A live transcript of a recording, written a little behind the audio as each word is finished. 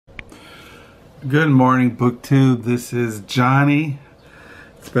Good morning, BookTube. This is Johnny.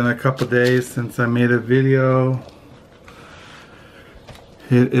 It's been a couple days since I made a video.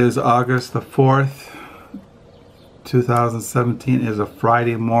 It is August the 4th, 2017. It is a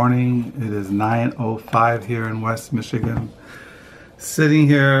Friday morning. It is 9:05 here in West Michigan. Sitting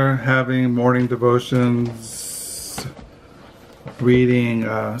here having morning devotions, reading,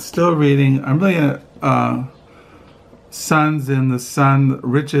 still reading. I'm really Sons in the Sun,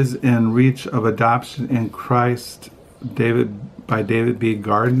 Riches and Reach of Adoption in Christ, by David B.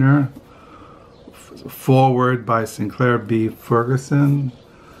 Garner. Foreword by Sinclair B. Ferguson.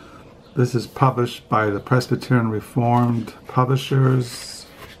 This is published by the Presbyterian Reformed Publishers.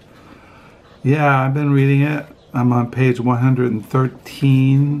 Yeah, I've been reading it. I'm on page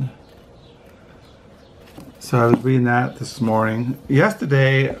 113. So I was reading that this morning.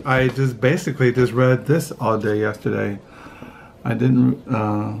 Yesterday, I basically read this all day yesterday. I didn't,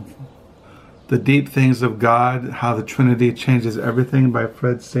 The Deep Things of God, How the Trinity Changes Everything by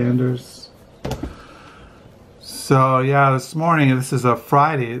Fred Sanders. So yeah, this morning, this is a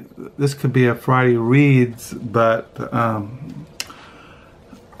Friday. This could be a Friday Reads, but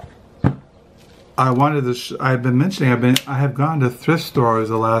I wanted to, I've been mentioning, I have gone to thrift stores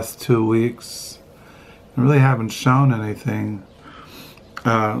the last 2 weeks. I really haven't shown anything.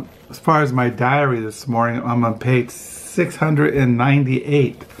 As far as my diary this morning, I'm on page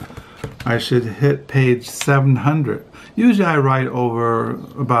 698. I should hit page 700. Usually I write over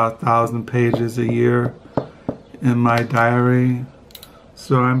about 1,000 pages a year in my diary.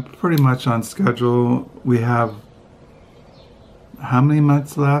 So I'm pretty much on schedule. We have how many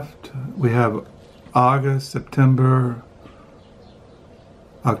months left? We have August, September,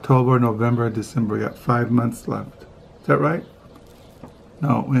 October, November, December. We got 5 months left. Is that right?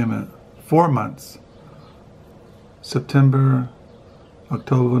 No, wait a minute. 4 months. September,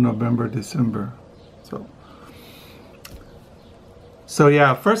 October, November, December. So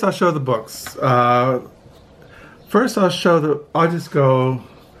yeah, first I'll show the books. First I'll just go,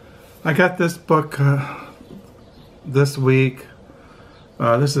 I got this book this week.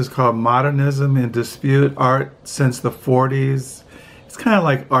 This is called Modernism in Dispute, Art Since the 40s. It's kind of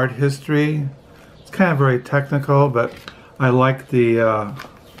like art history. It's kind of very technical, but I like the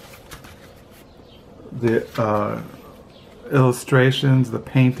illustrations, the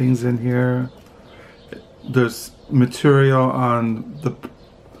paintings in here. There's material on the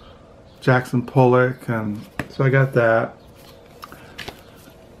Jackson Pollock, and so I got that.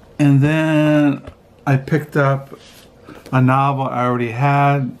 And then I picked up a novel I already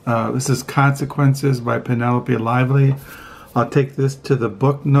had. This is Consequences by Penelope Lively. I'll take this to the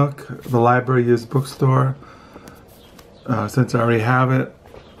Book Nook, the library used bookstore, since I already have it.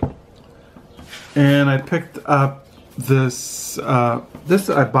 And I picked up this, this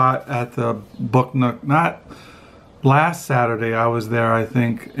I bought at the Book Nook, not last Saturday, I was there I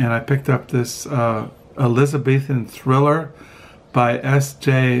think, and I picked up this Elizabethan thriller by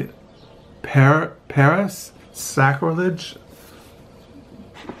S.J. Paris, Sacrilege.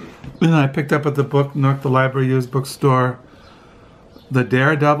 And I picked up at the Book Nook, the library used bookstore, The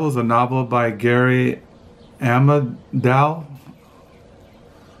Daredevils, a novel by Gary Amadell.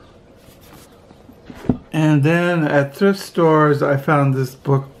 And then at thrift stores, I found this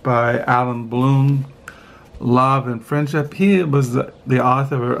book by Alan Bloom, Love and Friendship. He was the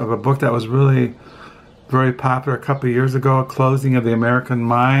author of a book that was really very popular a couple of years ago, Closing of the American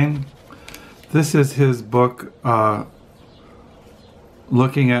Mind. This is his book,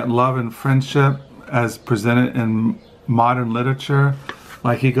 looking at love and friendship as presented in modern literature.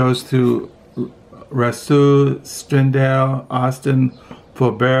 Like he goes through Rousseau, Stendhal, Austen,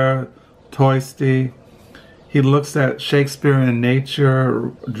 Flaubert, Tolstoy. He looks at Shakespeare in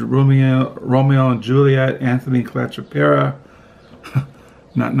nature, Romeo and Juliet, Anthony Cleopatra,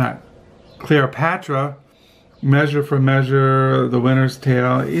 not Cleopatra, Measure for Measure, The Winter's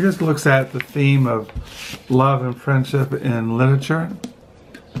Tale. He just looks at the theme of love and friendship in literature.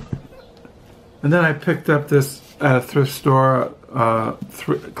 And then I picked up this at a thrift store,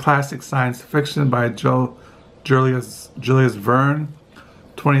 classic science fiction by Julius Verne,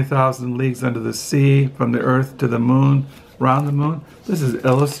 20,000 Leagues Under the Sea, From the Earth to the Moon, Around the Moon. This is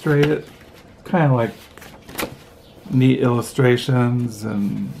illustrated, kind of like neat illustrations,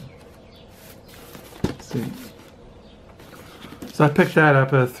 and let's see. So I picked that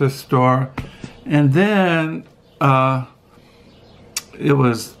up at a thrift store, and then it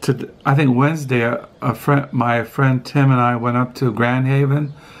was, I think Wednesday, my friend Tim and I went up to Grand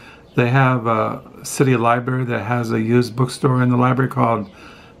Haven. They have a city library that has a used bookstore in the library called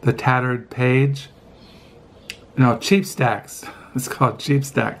The Tattered Page. No, Cheap Stacks. It's called Cheap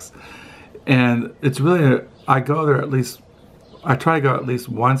Stacks. And it's really, I go there at least, I try to go at least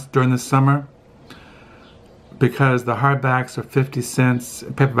once during the summer, because the hardbacks are 50 cents,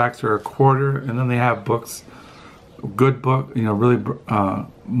 paperbacks are a quarter, and then they have books, good book, you know, really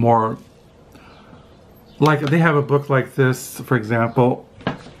more, like they have a book like this, for example.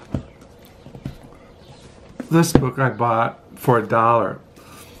 This book I bought for $1.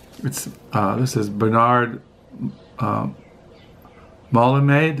 It's this is Bernard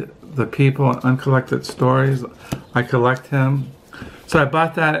Malamud, The People and Uncollected Stories. I collect him. So I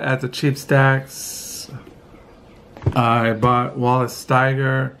bought that at the Cheap Stacks. I bought Wallace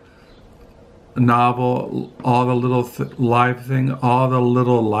Stegner novel, All the Little Live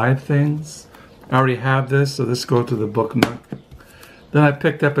Things. I already have this, so this goes to the book nook. Then I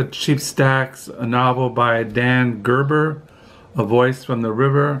picked up at Cheap Stacks a novel by Dan Gerber, A Voice from the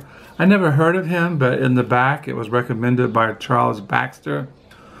River. I never heard of him, but in the back it was recommended by Charles Baxter,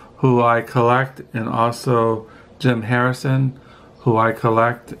 who I collect, and also Jim Harrison, who I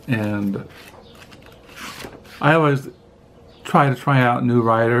collect. And I always try to try out new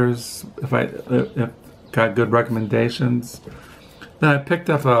writers if got good recommendations. Then I picked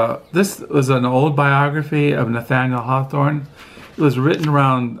up this was an old biography of Nathaniel Hawthorne. It was written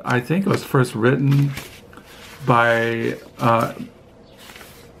around, I think it was first written by,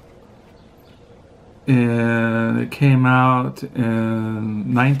 and it came out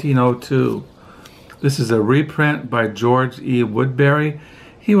in 1902. This is a reprint by George E. Woodberry.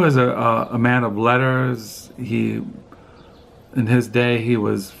 He was a man of letters. In his day, he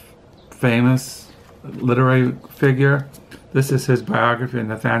was famous literary figure. This is his biography of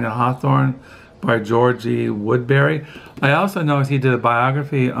Nathaniel Hawthorne by George E. Woodberry. I also noticed he did a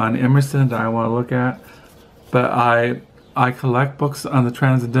biography on Emerson that I want to look at, but I collect books on the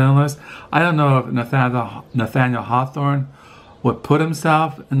Transcendentalist. I don't know if Nathaniel Hawthorne would put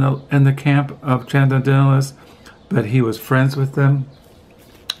himself in the camp of Transcendentalists, but he was friends with them.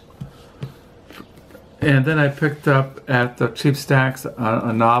 And then I picked up at the Cheap Stacks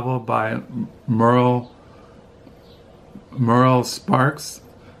a novel by Muriel Sparks,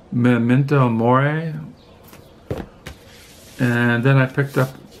 Memento Mori. And then I picked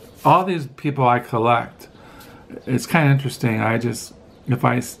up all these people I collect. It's kind of interesting. I didn't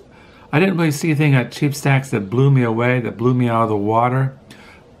really see anything at Cheap Stacks that blew me away, that blew me out of the water,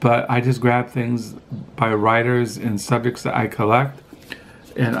 but I just grabbed things by writers and subjects that I collect.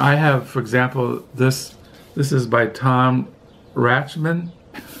 And I have, for example, this is by Tom Rachman.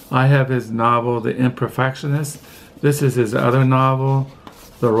 I have his novel, The Imperfectionist. This is his other novel,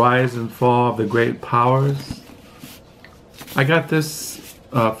 The Rise and Fall of the Great Powers. I got this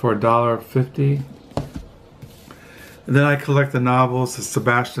for $1.50. And then I collect the novels of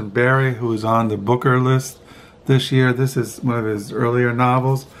Sebastian Barry, who is on the Booker list this year. This is one of his earlier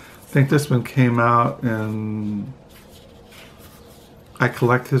novels. I think this one came out in... I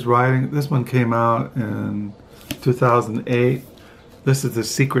collect his writing. This one came out in 2008. This is The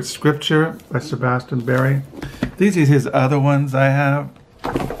Secret Scripture by Sebastian Barry. These are his other ones I have.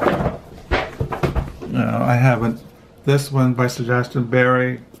 No, I haven't. This one by Sebastian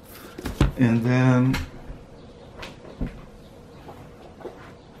Barry. And then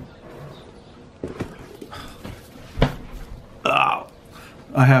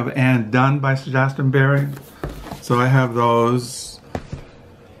I have Anne Dunn by Sebastian Barry. So I have those.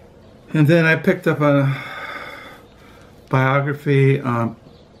 And then I picked up a biography on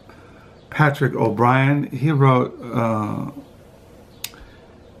Patrick O'Brien. He wrote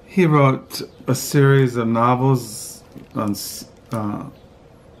a series of novels on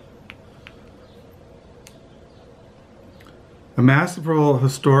a masterful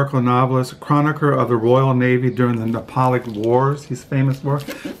historical novelist, chronicler of the Royal Navy during the Napoleonic Wars. He's famous for,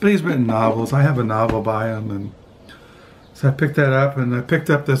 but he's written novels. I have a novel by him, and so I picked that up, and I picked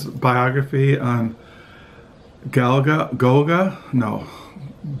up this biography on Gula,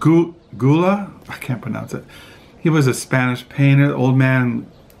 I can't pronounce it. He was a Spanish painter, Old Man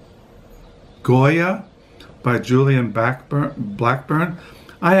Goya by Julia Blackburn.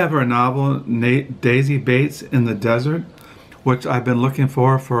 I have her novel, Daisy Bates in the Desert, which I've been looking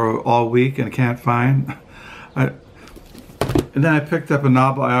for all week and can't find. And then I picked up a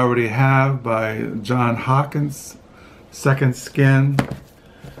novel I already have by John Hawkins, Second Skin.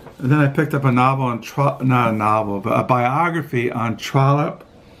 And then I picked up a novel on not a novel, but a biography on Trollope.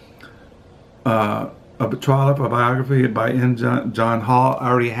 A biography by N. John Hall. I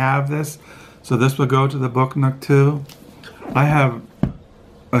already have this, so this will go to the book nook too. I have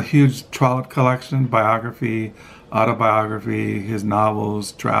a huge Trollope collection, biography, autobiography, his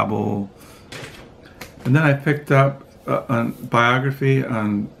novels, travel. And then I picked up a biography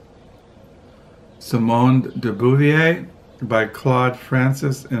on Simone De Beauvoir by Claude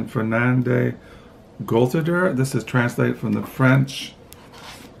Francis and Fernande Goatier. This is translated from the French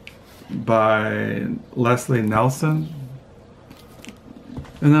by Lisa Nesselson.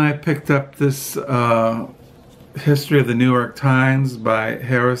 And then I picked up this History of the New York Times by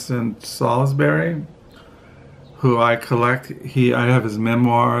Harrison Salisbury, who I collect. I have his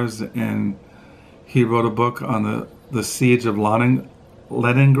memoirs, and he wrote a book on the siege of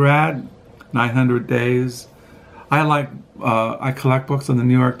Leningrad, 900 days. I collect books on the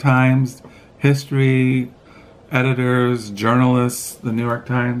New York Times, history, editors, journalists, the New York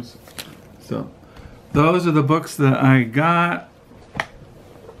Times. So those are the books that I got.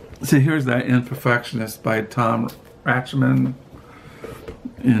 So here's that Imperfectionist by Tom Rachman.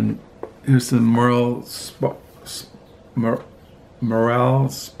 And here's some Muriel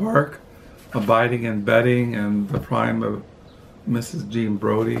Spark, Abiding and Bedding, and The Prime of Mrs. Jean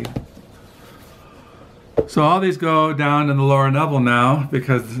Brodie. So all these go down in the lower level now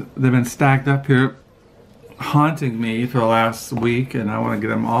because they've been stacked up here haunting me for the last week, and I want to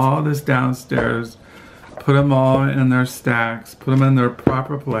get them all this downstairs, put them all in their stacks, put them in their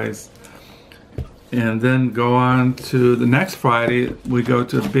proper place, and then go on to the next Friday. We go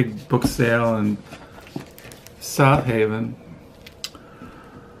to a big book sale in South Haven.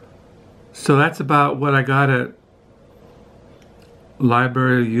 So that's about what I got at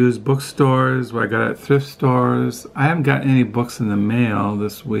library used bookstores, what I got at thrift stores. I haven't gotten any books in the mail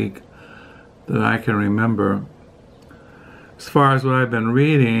this week that I can remember. As far as what I've been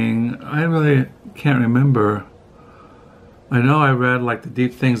reading, I really can't remember. I know I read like The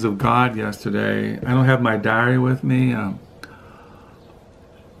Deep Things of God yesterday. I don't have my diary with me. I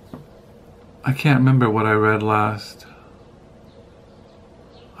can't remember what I read last.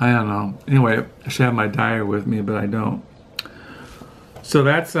 I don't know. Anyway, I should have my diary with me, but I don't. So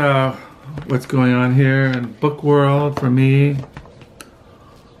that's what's going on here in book world for me.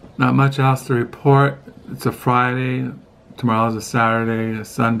 Not much else to report. It's a Friday. Tomorrow's a Saturday, a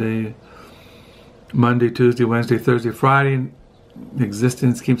Sunday, Monday, Tuesday, Wednesday, Thursday, Friday.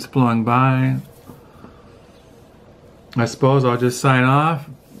 Existence keeps flowing by. I suppose I'll just sign off.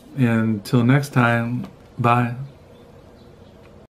 Until next time, bye.